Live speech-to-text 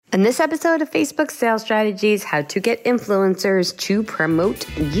In this episode of Facebook Sales Strategies, how to get influencers to promote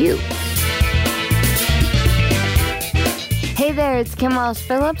you. Hey there, it's Kim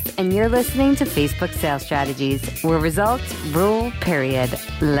Walsh-Phillips, and you're listening to Facebook Sales Strategies, where results rule, period.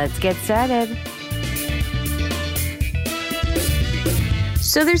 Let's get started.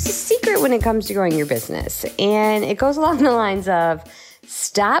 So there's a secret when it comes to growing your business, and it goes along the lines of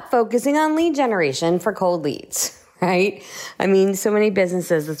stop focusing on lead generation for cold leads. Right? I mean, so many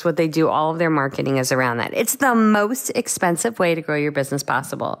businesses, that's what they do. All of their marketing is around that. It's the most expensive way to grow your business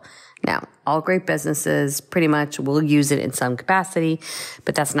possible. Now, all great businesses pretty much will use it in some capacity,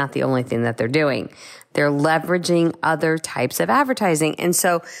 but that's not the only thing that they're doing. They're leveraging other types of advertising. And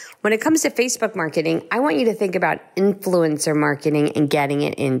so when it comes to Facebook marketing, I want you to think about influencer marketing and getting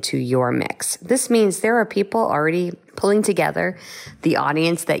it into your mix. This means there are people already pulling together the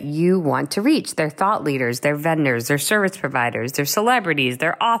audience that you want to reach. They're thought leaders, they're vendors, they're service providers, they're celebrities,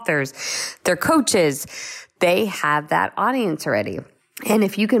 they're authors, they're coaches. They have that audience already. And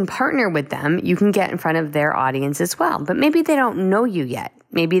if you can partner with them, you can get in front of their audience as well. But maybe they don't know you yet.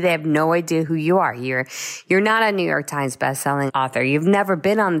 Maybe they have no idea who you are. You're not a New York Times bestselling author. You've never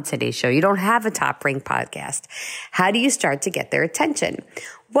been on the Today Show. You don't have a top-ranked podcast. How do you start to get their attention?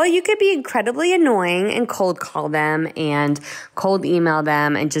 Well, you could be incredibly annoying and cold call them and cold email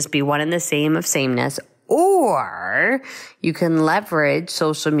them and just be one and the same of sameness. Or you can leverage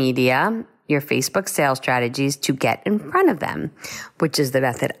social media, your Facebook sales strategies to get in front of them, which is the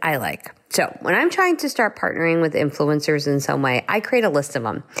method I like. So when I'm trying to start partnering with influencers in some way, I create a list of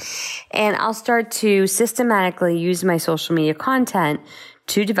them and I'll start to systematically use my social media content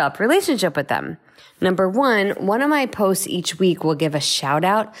to develop a relationship with them. Number one of my posts each week will give a shout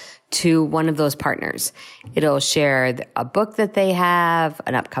out to one of those partners. It'll share a book that they have,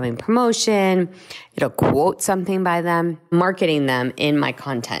 an upcoming promotion. It'll quote something by them, marketing them in my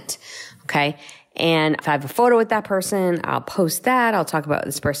content. Okay. And if I have a photo with that person, I'll post that. I'll talk about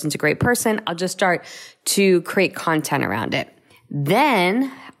this person's a great person. I'll just start to create content around it.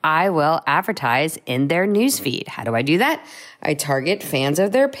 Then I will advertise in their newsfeed. How do I do that? I target fans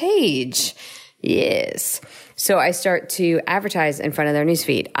of their page. Yes. So I start to advertise in front of their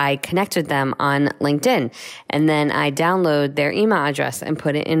newsfeed. I connect with them on LinkedIn, and then I download their email address and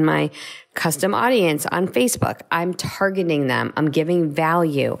put it in my custom audience on Facebook. I'm targeting them. I'm giving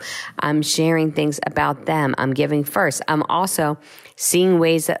value. I'm sharing things about them. I'm giving first. I'm also seeing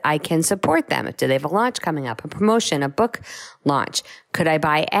ways that I can support them. Do they have a launch coming up, a promotion, a book launch? Could I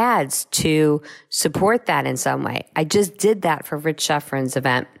buy ads to support that in some way? I just did that for Rich Sheffrin's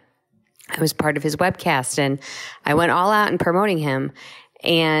event. I was part of his webcast and I went all out in promoting him.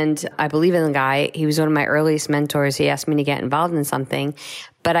 And I believe in the guy. He was one of my earliest mentors. He asked me to get involved in something,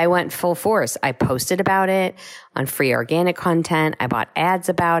 but I went full force. I posted about it on free organic content. I bought ads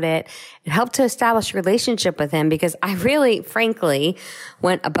about it. It helped to establish a relationship with him because I really, frankly,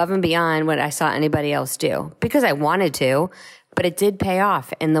 went above and beyond what I saw anybody else do because I wanted to. But it did pay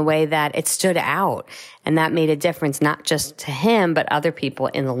off in the way that it stood out. And that made a difference, not just to him, but other people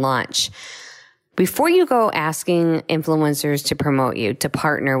in the launch. Before you go asking influencers to promote you, to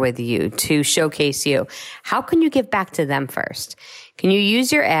partner with you, to showcase you, how can you give back to them first? Can you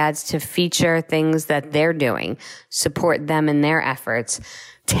use your ads to feature things that they're doing, support them in their efforts,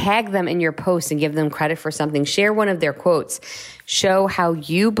 tag them in your posts and give them credit for something, share one of their quotes, show how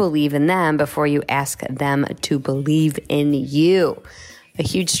you believe in them before you ask them to believe in you? A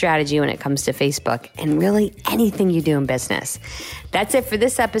huge strategy when it comes to Facebook and really anything you do in business. That's it for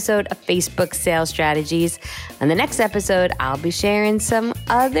this episode of Facebook Sales Strategies. On the next episode, I'll be sharing some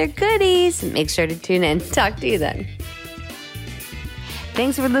other goodies. Make sure to tune in. Talk to you then.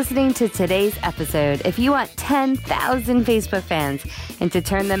 Thanks for listening to today's episode. If you want 10,000 Facebook fans and to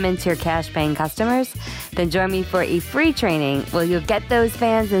turn them into your cash-paying customers, then join me for a free training where you'll get those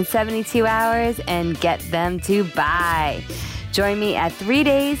fans in 72 hours and get them to buy. Join me at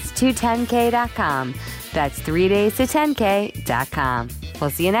 3daysto10k.com. That's 3daysto10k.com. We'll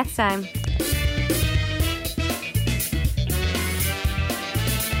see you next time.